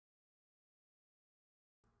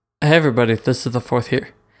Hey everybody, this is the fourth here,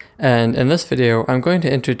 and in this video I'm going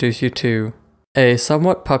to introduce you to a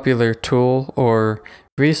somewhat popular tool or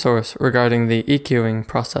resource regarding the EQing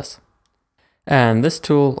process. And this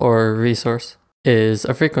tool or resource is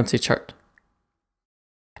a frequency chart.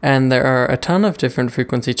 And there are a ton of different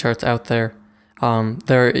frequency charts out there.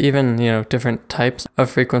 There are even, different types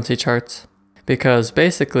of frequency charts, because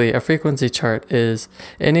basically a frequency chart is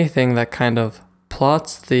anything that kind of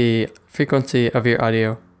plots the frequency of your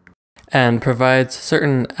audio and provides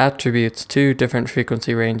certain attributes to different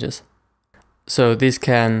frequency ranges. So these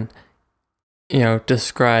can,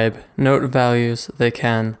 describe note values, they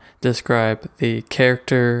can describe the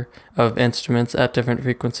character of instruments at different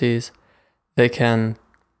frequencies, they can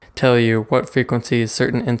tell you what frequencies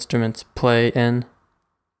certain instruments play in,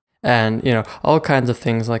 and, all kinds of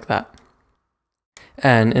things like that.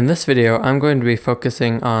 And in this video, I'm going to be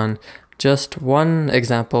focusing on just one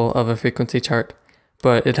example of a frequency chart,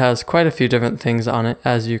 but it has quite a few different things on it,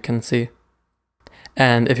 as you can see.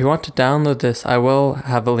 And if you want to download this, I will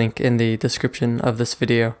have a link in the description of this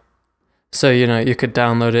video. So, you could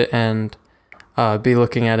download it and be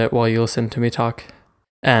looking at it while you listen to me talk,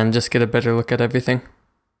 and just get a better look at everything.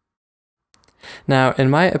 Now, in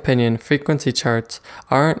my opinion, frequency charts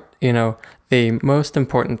aren't, the most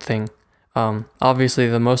important thing. Obviously,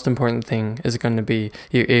 the most important thing is going to be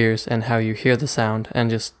your ears and how you hear the sound and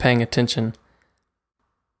just paying attention.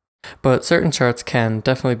 But certain charts can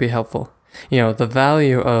definitely be helpful. The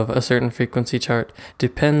value of a certain frequency chart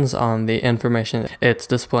depends on the information it's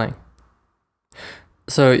displaying.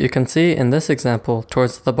 So you can see in this example,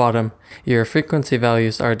 towards the bottom, your frequency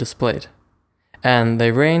values are displayed. And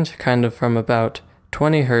they range kind of from about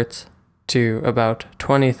 20 Hz to about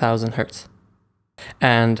 20,000 Hz.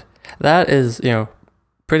 And that is,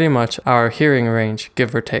 pretty much our hearing range,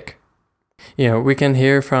 give or take. We can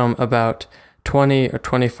hear from about 20 or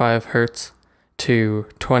 25 Hz to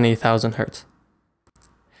 20,000 Hz.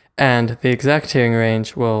 And the exact hearing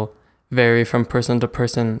range will vary from person to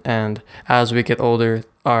person, and as we get older,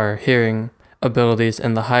 our hearing abilities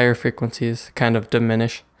in the higher frequencies kind of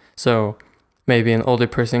diminish. So maybe an older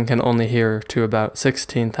person can only hear to about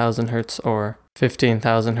 16,000 Hz or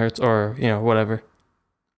 15,000 Hz or, whatever.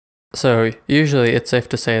 So usually it's safe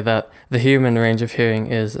to say that the human range of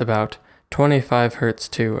hearing is about 25 Hz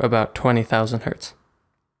to about 20,000 Hz.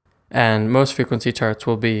 And most frequency charts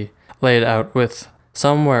will be laid out with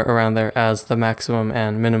somewhere around there as the maximum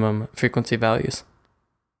and minimum frequency values.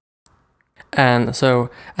 And so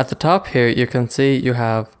at the top here, you can see you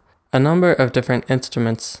have a number of different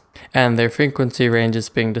instruments and their frequency ranges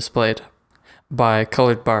being displayed by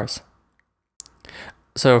colored bars.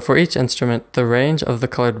 So for each instrument, the range of the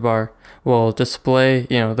colored bar will display,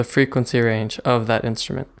 the frequency range of that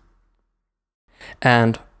instrument.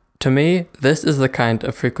 And to me, this is the kind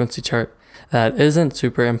of frequency chart that isn't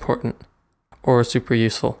super important or super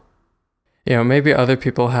useful. Maybe other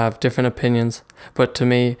people have different opinions, but to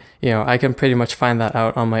me, I can pretty much find that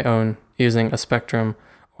out on my own using a spectrum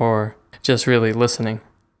or just really listening.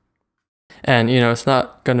 And, it's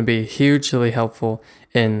not going to be hugely helpful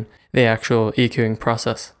in the actual EQing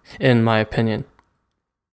process, in my opinion.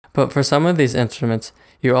 But for some of these instruments,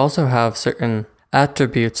 you also have certain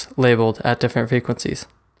attributes labeled at different frequencies.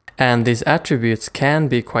 And these attributes can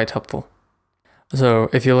be quite helpful. So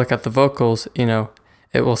if you look at the vocals,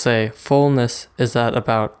 it will say fullness is at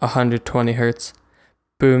about 120 Hz,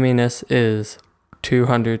 boominess is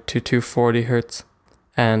 200 to 240 Hz,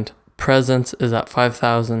 and presence is at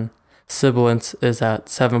 5,000, sibilance is at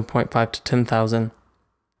 7.5 to 10,000.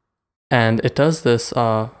 And it does this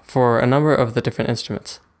for a number of the different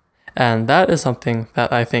instruments. And that is something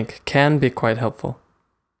that I think can be quite helpful,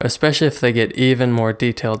 especially if they get even more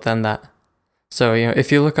detailed than that. So, if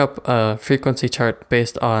you look up a frequency chart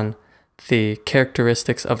based on the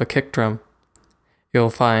characteristics of a kick drum, you'll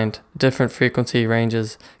find different frequency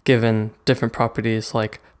ranges given different properties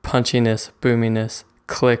like punchiness, boominess,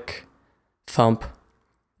 click, thump,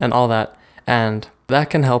 and all that. And that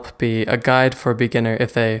can help be a guide for a beginner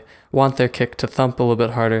if they want their kick to thump a little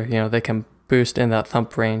bit harder. They can boost in that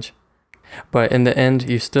thump range. But in the end,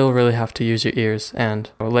 you still really have to use your ears and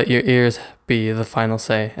let your ears be the final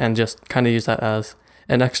say and just kind of use that as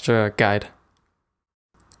an extra guide.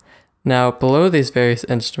 Now, below these various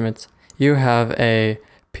instruments, you have a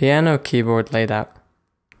piano keyboard laid out.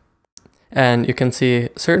 And you can see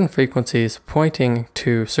certain frequencies pointing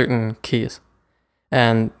to certain keys.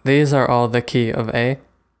 And these are all the key of A.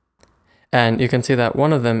 And you can see that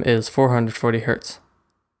one of them is 440 Hz.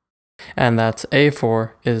 And that's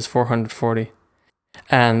A4 is 440.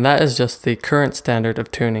 And that is just the current standard of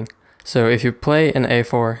tuning. So if you play an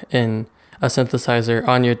A4 in a synthesizer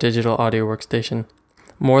on your digital audio workstation,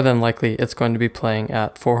 more than likely it's going to be playing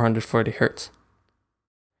at 440 Hz.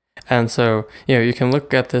 And so, you can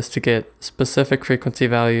look at this to get specific frequency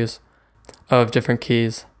values of different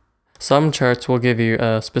keys. Some charts will give you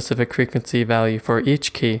a specific frequency value for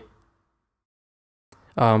each key,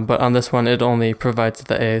 but on this one it only provides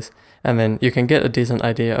the A's, and then you can get a decent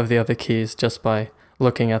idea of the other keys just by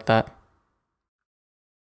looking at that.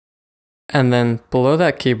 And then below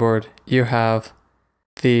that keyboard you have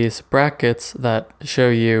these brackets that show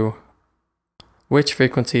you which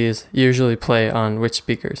frequencies usually play on which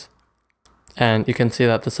speakers. And you can see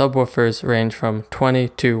that the subwoofers range from 20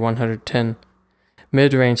 to 110,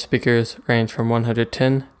 mid-range speakers range from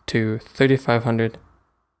 110 to 3500,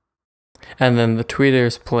 and then the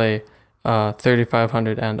tweeters play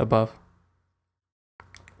 3500 and above.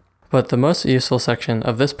 But the most useful section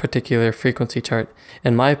of this particular frequency chart,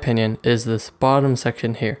 in my opinion, is this bottom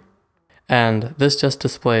section here. And this just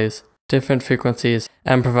displays different frequencies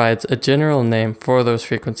and provides a general name for those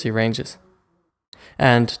frequency ranges.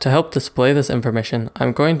 And to help display this information,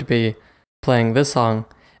 I'm going to be playing this song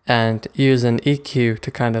and use an EQ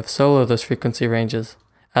to kind of solo those frequency ranges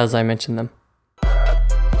as I mention them.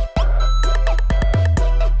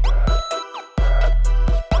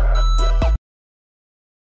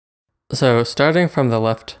 So starting from the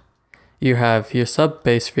left, you have your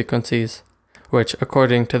sub-bass frequencies, which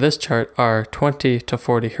according to this chart are 20 to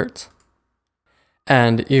 40 Hz.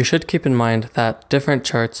 And you should keep in mind that different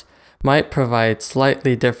charts might provide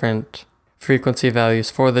slightly different frequency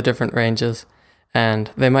values for the different ranges,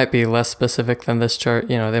 and they might be less specific than this chart.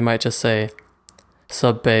 They might just say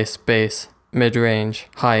sub-bass, bass, mid-range,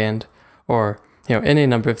 high-end, or any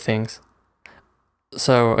number of things.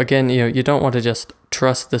 So again, you don't want to just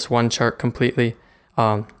trust this one chart completely.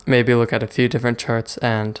 Maybe look at a few different charts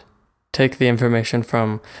and take the information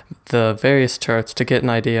from the various charts to get an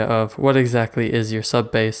idea of what exactly is your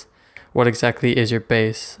sub-bass, what exactly is your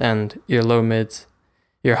bass, and your low mids,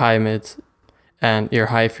 your high mids, and your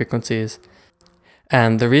high frequencies.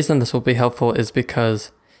 And the reason this will be helpful is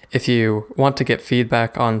because if you want to get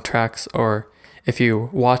feedback on tracks, or if you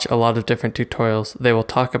watch a lot of different tutorials, they will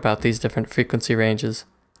talk about these different frequency ranges.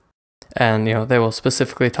 And they will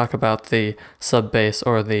specifically talk about the sub-bass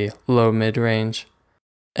or the low mid range.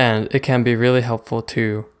 And it can be really helpful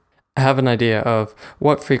to have an idea of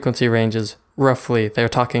what frequency ranges roughly they're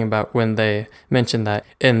talking about when they mention that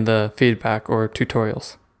in the feedback or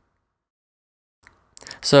tutorials.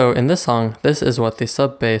 So in this song, this is what the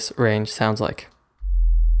sub-bass range sounds like.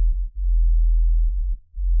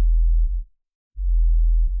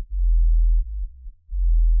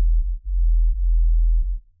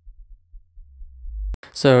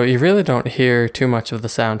 So you really don't hear too much of the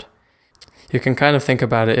sound. You can kind of think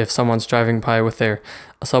about it if someone's driving by with their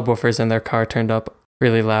subwoofers in their car turned up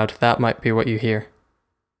really loud, that might be what you hear.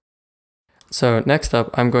 So next up,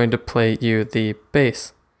 I'm going to play you the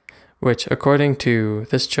bass, which according to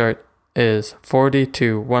this chart is 40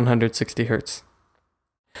 to 160 Hz.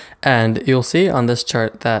 And you'll see on this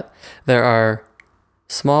chart that there are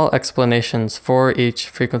small explanations for each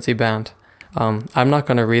frequency band. I'm not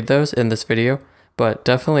going to read those in this video, but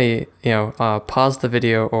definitely, pause the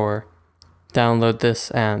video or download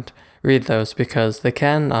this and read those, because they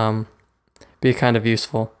can be kind of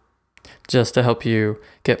useful just to help you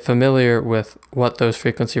get familiar with what those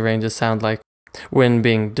frequency ranges sound like when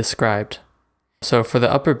being described. So for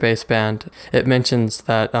the upper bass band, it mentions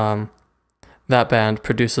that that band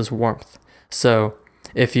produces warmth. So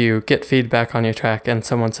if you get feedback on your track and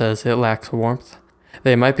someone says it lacks warmth,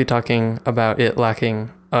 they might be talking about it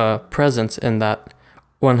lacking a presence in that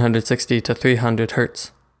 160 to 300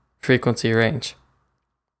 Hz frequency range.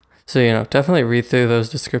 So, definitely read through those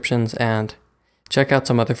descriptions and check out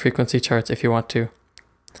some other frequency charts if you want to.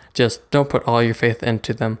 Just don't put all your faith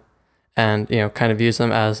into them and, kind of use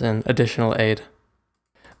them as an additional aid.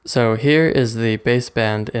 So here is the bass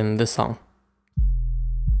band in this song.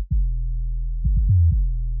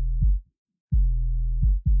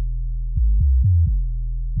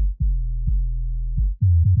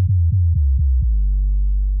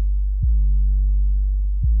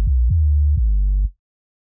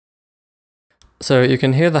 So you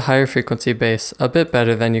can hear the higher frequency bass a bit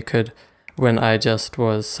better than you could when I just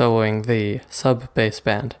was soloing the sub-bass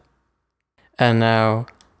band. And now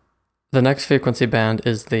the next frequency band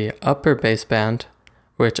is the upper bass band,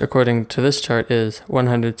 which according to this chart is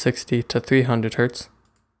 160 to 300 Hz.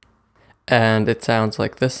 And it sounds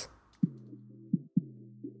like this.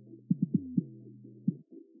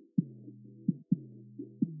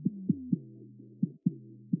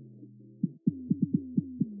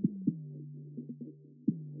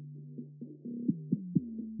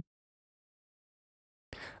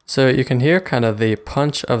 So you can hear kind of the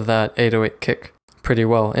punch of that 808 kick pretty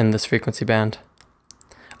well in this frequency band,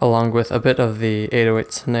 along with a bit of the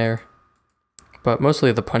 808 snare, but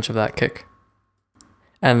mostly the punch of that kick.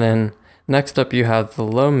 And then next up you have the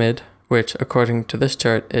low mid, which according to this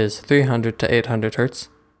chart is 300 to 800 Hertz,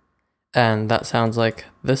 and that sounds like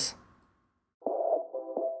this.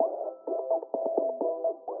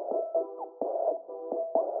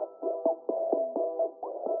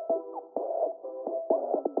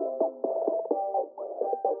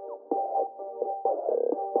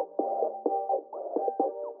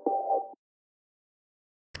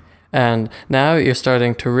 And now you're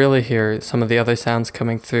starting to really hear some of the other sounds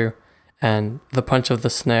coming through, and the punch of the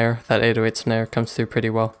snare, that 808 snare, comes through pretty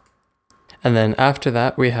well. And then after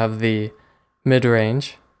that we have the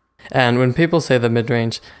mid-range, and when people say the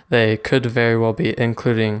mid-range, they could very well be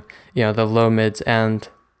including, the low mids and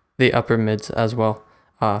the upper mids as well.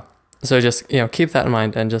 So just, keep that in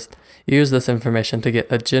mind and just use this information to get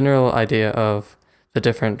a general idea of the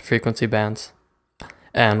different frequency bands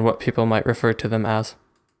and what people might refer to them as.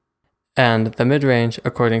 And the mid-range,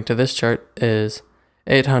 according to this chart, is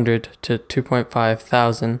 800 to 2.5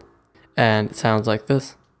 thousand, and it sounds like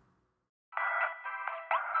this.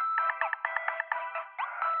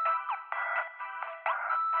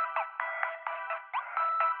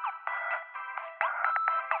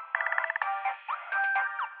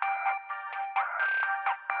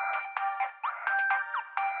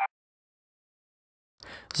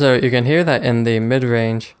 So you can hear that in the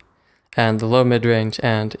mid-range and the low mid-range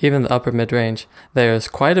and even the upper mid-range, there's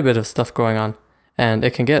quite a bit of stuff going on, and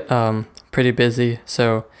it can get pretty busy,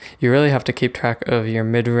 so you really have to keep track of your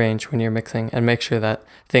mid-range when you're mixing and make sure that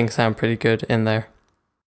things sound pretty good in there.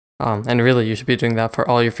 And really you should be doing that for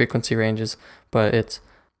all your frequency ranges, but it's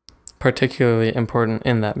particularly important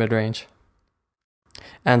in that mid-range.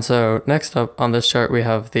 And so next up on this chart we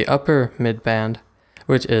have the upper mid-band,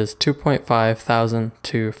 which is 2.5 thousand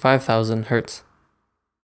to 5,000 Hertz.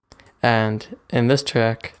 And in this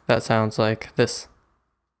track, that sounds like this.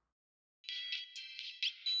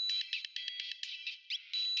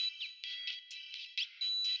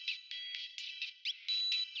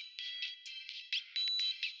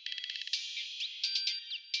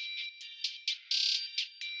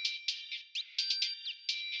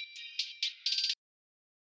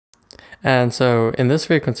 And so in this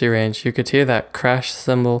frequency range, you could hear that crash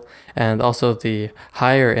cymbal and also the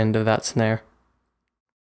higher end of that snare,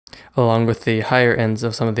 along with the higher ends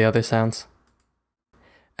of some of the other sounds.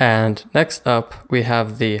 And next up, we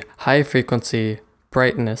have the high frequency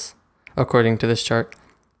brightness, according to this chart,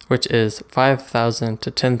 which is 5,000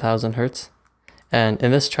 to 10,000 Hertz. And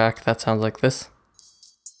in this track, that sounds like this.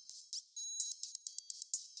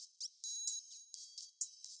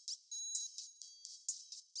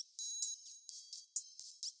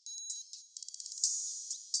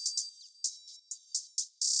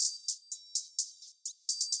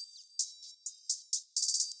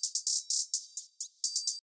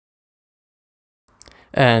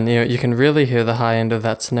 And you can really hear the high end of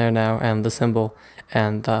that snare now, and the cymbal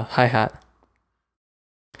and the hi-hat.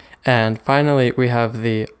 And finally we have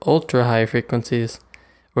the ultra high frequencies,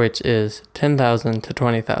 which is 10,000 to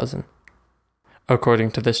 20,000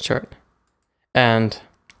 according to this chart. And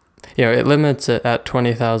it limits it at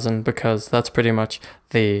 20,000 because that's pretty much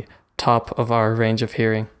the top of our range of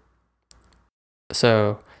hearing.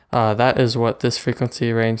 So that is what this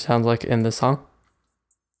frequency range sounds like in the song.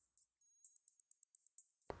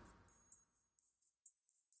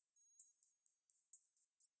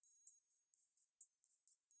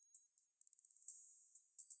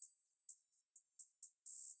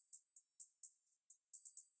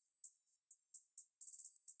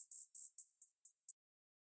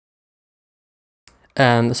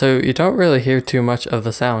 And so you don't really hear too much of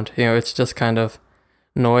the sound, it's just kind of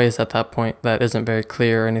noise at that point that isn't very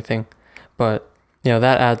clear or anything. But,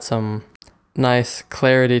 that adds some nice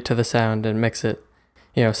clarity to the sound and makes it,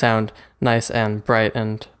 sound nice and bright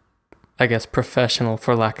and, I guess, professional,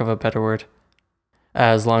 for lack of a better word,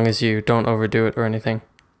 as long as you don't overdo it or anything.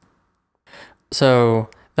 So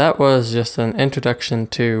that was just an introduction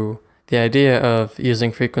to the idea of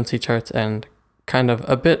using frequency charts and kind of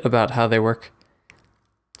a bit about how they work.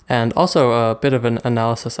 And also a bit of an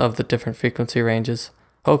analysis of the different frequency ranges.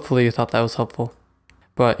 Hopefully you thought that was helpful.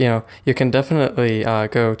 But, you can definitely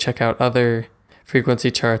go check out other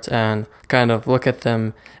frequency charts and kind of look at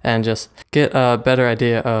them and just get a better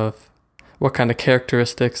idea of what kind of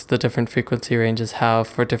characteristics the different frequency ranges have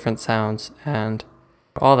for different sounds and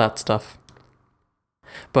all that stuff.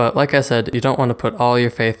 But like I said, you don't want to put all your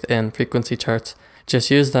faith in frequency charts. Just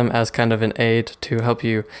use them as kind of an aid to help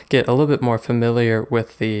you get a little bit more familiar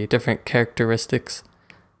with the different characteristics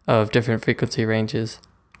of different frequency ranges.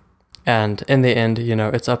 And in the end,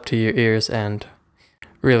 it's up to your ears and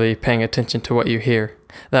really paying attention to what you hear.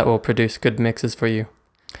 That will produce good mixes for you.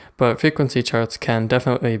 But frequency charts can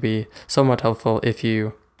definitely be somewhat helpful if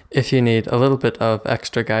you need a little bit of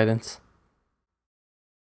extra guidance.